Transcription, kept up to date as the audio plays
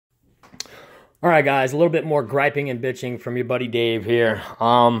All right, guys, a little bit more griping and bitching from your buddy Dave here.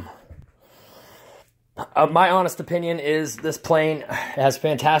 My honest opinion is this plane has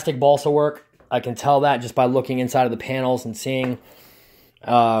fantastic balsa work. I can tell that just by looking inside of the panels and seeing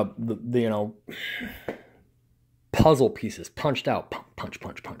the puzzle pieces punched out, punch,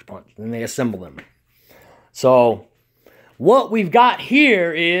 and they assemble them. So what we've got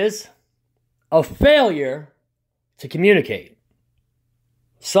here is a failure to communicate.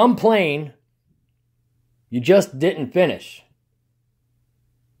 Some plane you just didn't finish.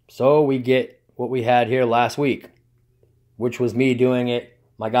 So we get what we had here last week, which was me doing it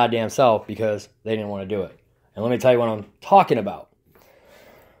my goddamn self because they didn't want to do it. And let me tell you what I'm talking about.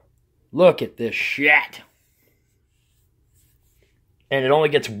 Look at this shit. And it only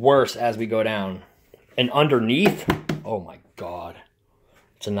gets worse as we go down. And underneath, oh my God.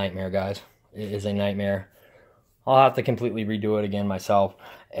 It's a nightmare, guys. It is a nightmare. I'll have to completely redo it again myself.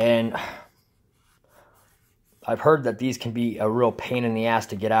 And I've heard that these can be a real pain in the ass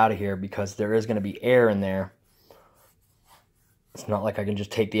to get out of here because there is going to be air in there. It's not like I can just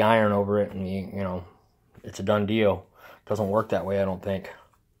take the iron over it and, you know, it's a done deal. It doesn't work that way, I don't think.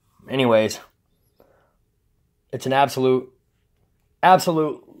 Anyways, it's an absolute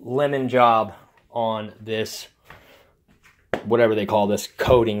lemon job on this, whatever they call this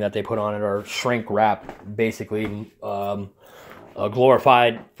coating that they put on it, or shrink wrap, basically. A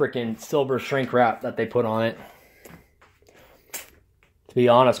glorified freaking silver shrink wrap that they put on it. To be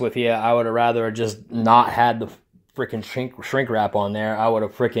honest with you, I would have rather just not had the freaking shrink wrap on there. I would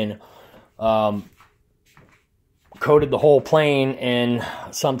have freaking coated the whole plane in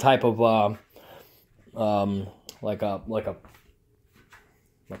some type of like a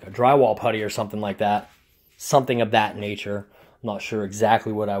drywall putty or something like that. Something of that nature. I'm not sure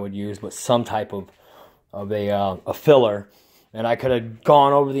exactly what I would use, but some type of a filler. And I could have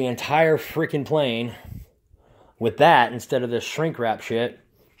gone over the entire freaking plane with that instead of this shrink wrap shit.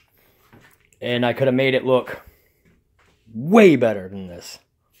 And I could have made it look way better than this.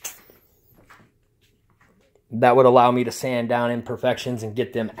 That would allow me to sand down imperfections and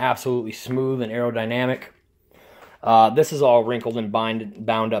get them absolutely smooth and aerodynamic. This is all wrinkled and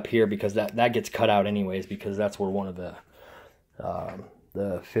bound up here because that gets cut out anyways, because that's where one of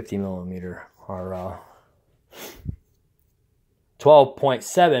the 50 millimeter or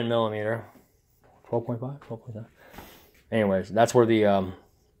 12.7 millimeter, 12.5, 12.7. Anyways, that's where the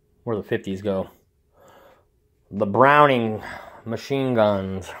 50s go. The Browning machine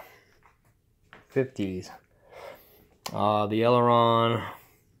guns, 50s. The aileron.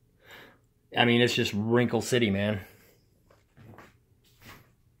 I mean, it's just wrinkle city, man.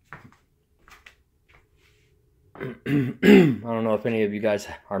 I don't know if any of you guys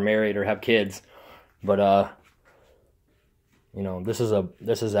are married or have kids, but you know, this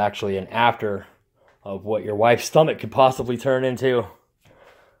is actually an after of what your wife's stomach could possibly turn into.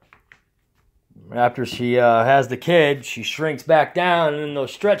 After she has the kid, she shrinks back down, and then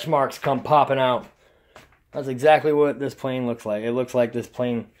those stretch marks come popping out. That's exactly what this plane looks like. It looks like this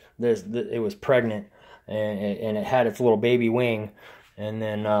plane, it was pregnant, and it had its little baby wing, and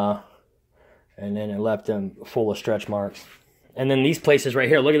then it left them full of stretch marks. And then these places right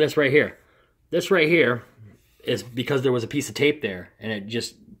here, look at this right here. This right here is because there was a piece of tape there, and it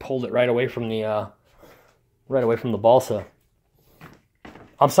just pulled it right away from the balsa.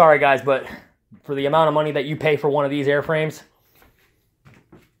 I'm sorry, guys, but for the amount of money that you pay for one of these airframes,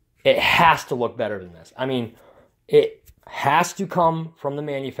 it has to look better than this. I mean, it has to come from the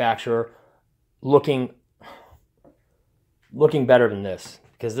manufacturer looking better than this,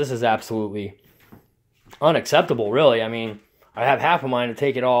 because this is absolutely unacceptable, really. I mean, I have half of mine to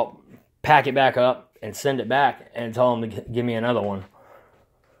take it all, pack it back up, and send it back and tell them to give me another one.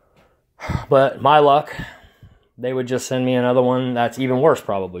 But my luck, they would just send me another one that's even worse,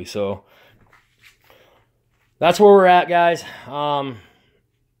 probably. So that's where we're at, guys. I'm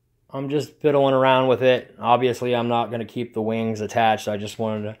just fiddling around with it. Obviously, I'm not going to keep the wings attached. I just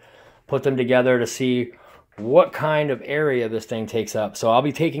wanted to put them together to see what kind of area this thing takes up. So I'll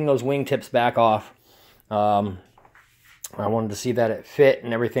be taking those wing tips back off. I wanted to see that it fit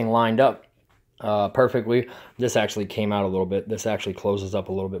and everything lined up perfectly. This actually came out a little bit. This actually closes up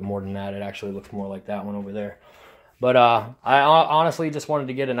a little bit more than that. It actually looks more like that one over there. But I honestly just wanted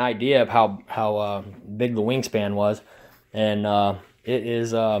to get an idea of how big the wingspan was. And it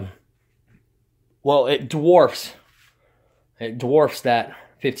is, well, it dwarfs that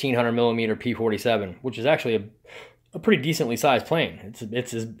 1500 millimeter P47, which is actually a pretty decently sized plane.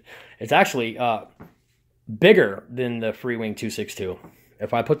 It's actually bigger than the Freewing 262.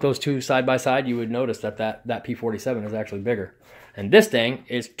 If I put those two side by side, you would notice that P47 is actually bigger. And this thing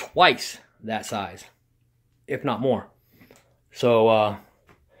is twice that size, if not more. So,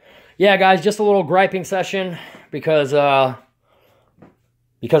 yeah, guys, just a little griping session because I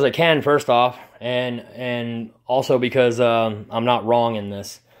can, first off, and also because I'm not wrong in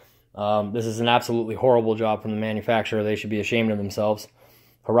this. This is an absolutely horrible job from the manufacturer. They should be ashamed of themselves.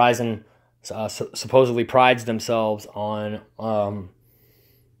 Horizon supposedly prides themselves on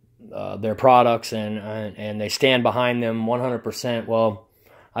their products, and they stand behind them 100%. Well,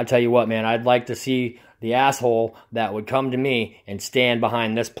 I tell you what, man, I'd like to see the asshole that would come to me and stand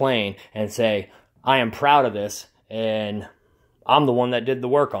behind this plane and say, I am proud of this, and I'm the one that did the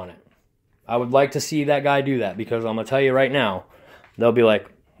work on it. I would like to see that guy do that, because I'm going to tell you right now, they'll be like,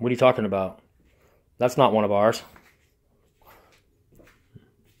 what are you talking about? That's not one of ours.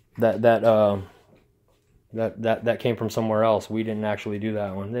 That came from somewhere else. We didn't actually do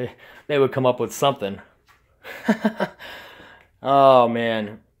that one. They would come up with something. Oh,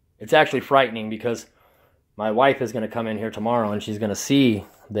 man. It's actually frightening, because my wife is going to come in here tomorrow, and she's going to see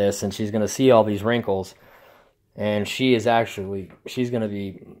this, and she's going to see all these wrinkles. And she's going to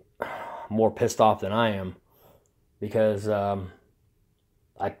be more pissed off than I am, because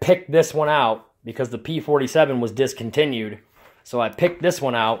I picked this one out because the P47 was discontinued. So I picked this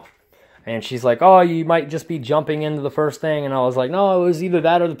one out, and she's like, oh, you might just be jumping into the first thing. And I was like, no, it was either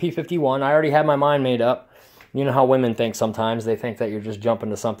that or the P51. I already had my mind made up. You know how women think sometimes. They think that you're just jumping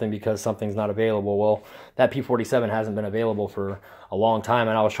to something because something's not available. Well, that P47 hasn't been available for a long time,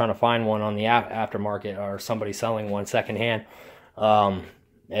 and I was trying to find one on the aftermarket, or somebody selling one secondhand.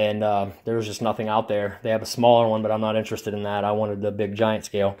 And there was just nothing out there. They have a smaller one, but I'm not interested in that. I wanted the big giant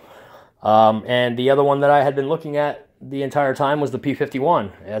scale. And the other one that I had been looking at the entire time was the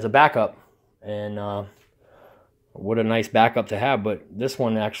P51 as a backup. And what a nice backup to have, but this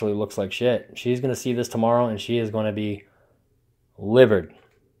one actually looks like shit. She's going to see this tomorrow, and she is going to be livid.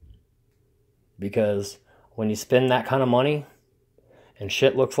 Because when you spend that kind of money and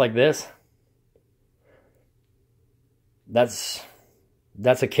shit looks like this, that's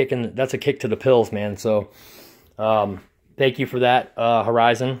a kick to the pills, man. So thank you for that,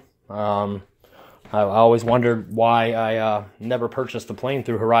 Horizon. I always wondered why I never purchased a plane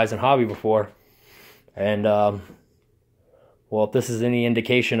through Horizon Hobby before. And well, if this is any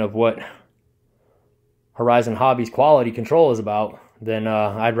indication of what Horizon Hobby's quality control is about, then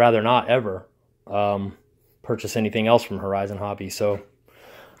I'd rather not ever purchase anything else from Horizon Hobby. So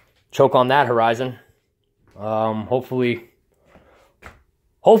choke on that, Horizon. Hopefully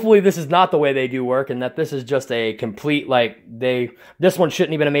this is not the way they do work, and that this is just a complete, like, this one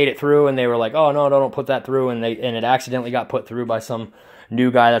shouldn't even have made it through, and they were like, oh no, don't put that through, and it accidentally got put through by some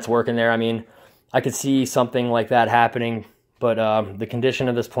new guy that's working there. I mean, I could see something like that happening, but the condition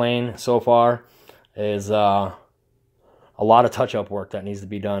of this plane so far is a lot of touch-up work that needs to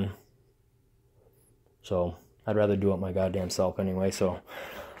be done. So I'd rather do it my goddamn self anyway. So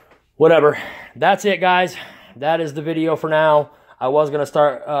whatever. That's it, guys. That is the video for now. I was going to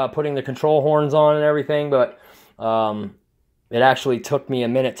start putting the control horns on and everything, but it actually took me a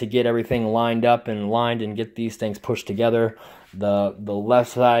minute to get everything lined up and lined and get these things pushed together. The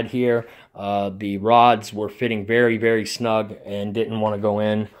left side here, the rods were fitting very, very snug and didn't want to go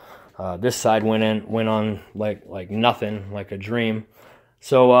in. This side went on like nothing, like a dream.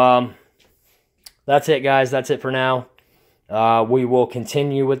 So that's it, guys. That's it for now. We will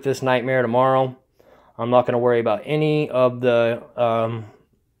continue with this nightmare tomorrow. I'm not going to worry about any of the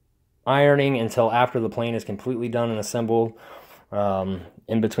ironing until after the plane is completely done and assembled.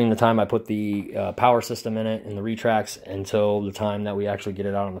 In between the time I put the power system in it and the retracts until the time that we actually get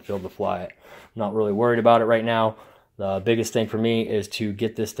it out on the field to fly it. I'm not really worried about it right now. The biggest thing for me is to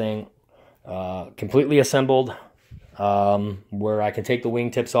get this thing completely assembled, where I can take the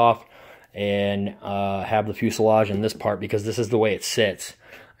wingtips off and have the fuselage in this part, because this is the way it sits.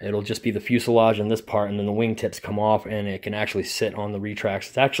 It'll just be the fuselage in this part, and then the wingtips come off, and it can actually sit on the retracts.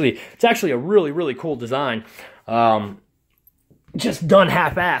 It's actually a really, really cool design. Just done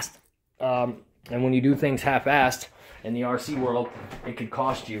half-assed. And when you do things half-assed in the RC world, it could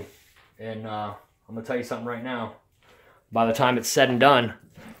cost you. And I'm going to tell you something right now. By the time it's said and done,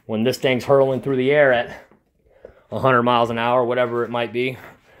 when this thing's hurtling through the air at 100 miles an hour, whatever it might be,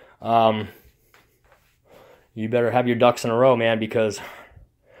 you better have your ducks in a row, man, because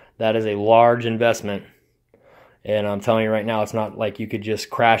that is a large investment. And I'm telling you right now, it's not like you could just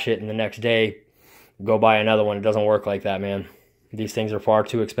crash it and the next day go buy another one. It doesn't work like that, man. These things are far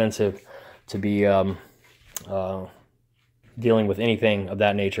too expensive to be dealing with anything of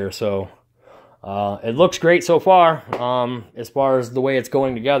that nature. So it looks great so far as the way it's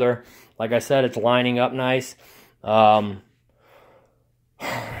going together. Like I said, it's lining up nice.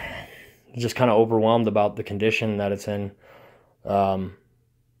 just kind of overwhelmed about the condition that it's in. Oh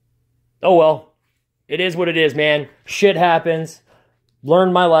well, it is what it is, man. Shit happens.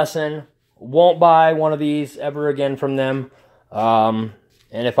 Learned my lesson. Won't buy one of these ever again from them. And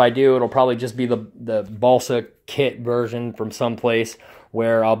if I do, it'll probably just be the balsa kit version from someplace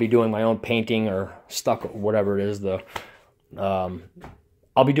where I'll be doing my own painting or stuck, whatever it is.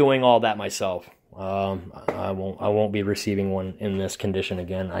 I'll be doing all that myself. I won't be receiving one in this condition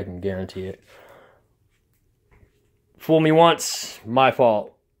again. I can guarantee it. Fool me once, my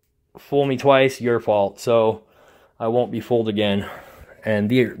fault. Fool me twice, your fault. So I won't be fooled again. And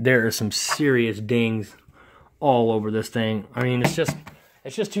there are some serious dings all over this thing. I mean, it's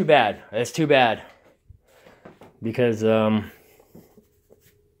just too bad. It's too bad because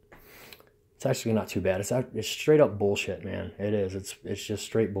it's actually not too bad. It's straight up bullshit, man. It is. It's just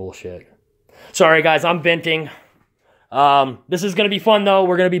straight bullshit. Sorry, guys. I'm venting. This is going to be fun, though.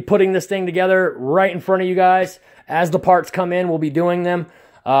 We're going to be putting this thing together right in front of you guys. As the parts come in, we'll be doing them.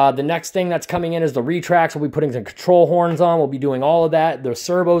 The next thing that's coming in is the retracts. We'll be putting some control horns on. We'll be doing all of that. The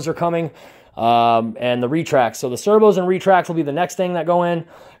servos are coming. And the retracts. So the servos and retracts will be the next thing that go in.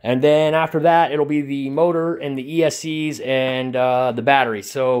 And then after that, it'll be the motor and the ESCs and the battery.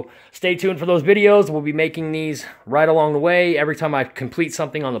 So stay tuned for those videos. We'll be making these right along the way. Every time I complete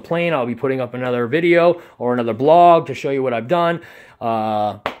something on the plane, I'll be putting up another video or another blog to show you what I've done.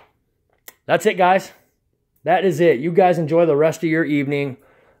 That's it, guys. That is it. You guys enjoy the rest of your evening.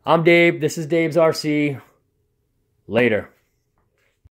 I'm Dave. This is Dave's RC. Later.